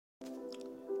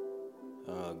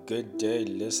Good day,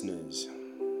 listeners.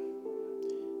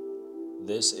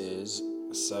 This is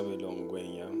Sabelo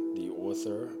Ngwenya, the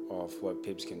author of What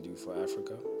Pips Can Do for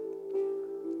Africa.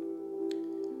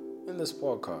 In this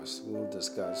podcast, we'll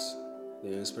discuss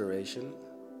the inspiration,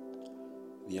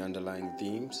 the underlying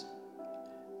themes,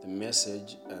 the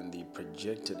message, and the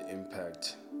projected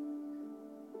impact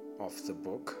of the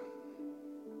book.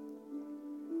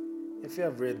 If you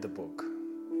have read the book,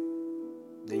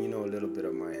 then you know a little bit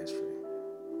of my history.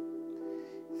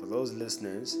 For those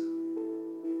listeners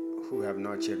who have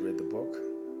not yet read the book,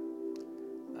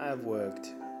 I have worked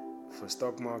for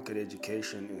stock market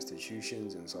education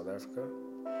institutions in South Africa,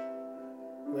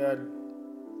 where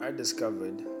I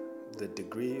discovered the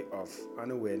degree of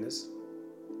unawareness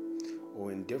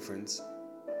or indifference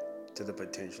to the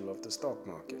potential of the stock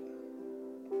market.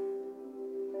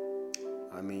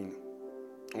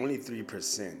 Only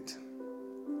 3%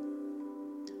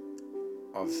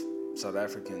 of South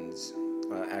Africans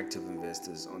are active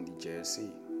investors on the JSE.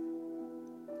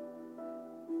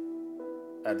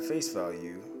 At face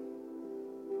value,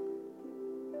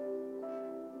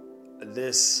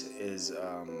 this is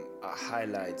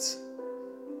highlights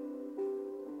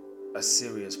a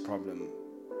serious problem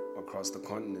across the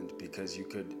continent, because you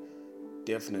could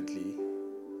definitely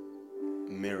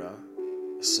mirror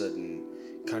certain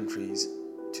countries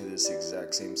to this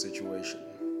exact same situation.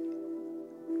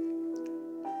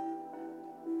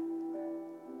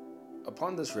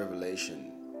 Upon this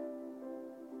revelation,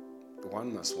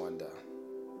 one must wonder,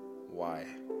 why?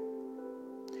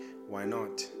 Why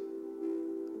not?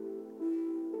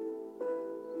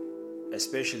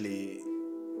 Especially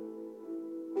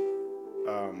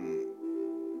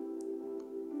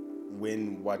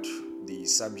when what the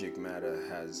subject matter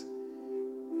has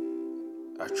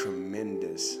a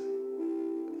tremendous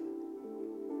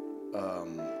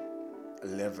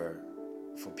lever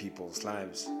for people's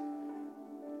lives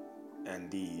and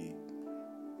the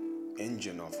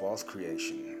engine of wealth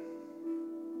creation.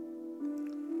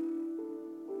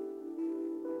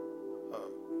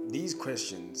 These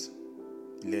questions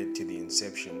led to the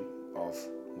inception of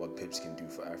What Pips Can Do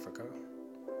for Africa.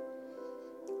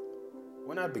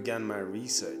 When I began my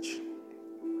research,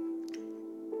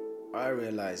 I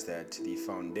realized that the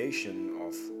foundation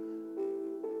of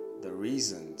the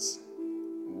reasons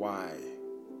why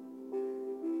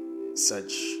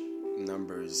such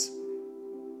numbers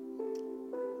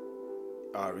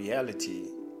are reality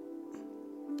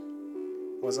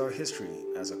was our history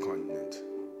as a continent,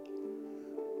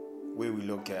 where we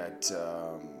look at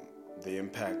the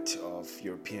impact of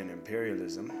European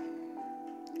imperialism,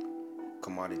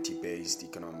 commodity-based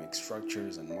economic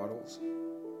structures and models.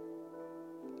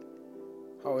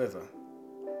 However,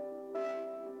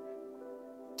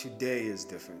 today is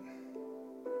different.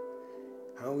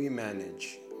 How we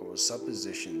manage our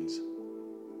suppositions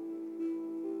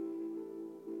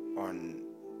on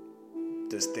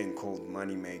this thing called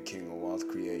money making or wealth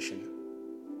creation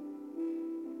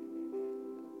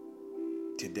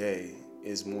today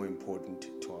is more important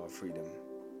to our freedom.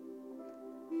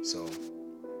 So,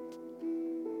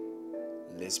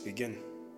 let's begin.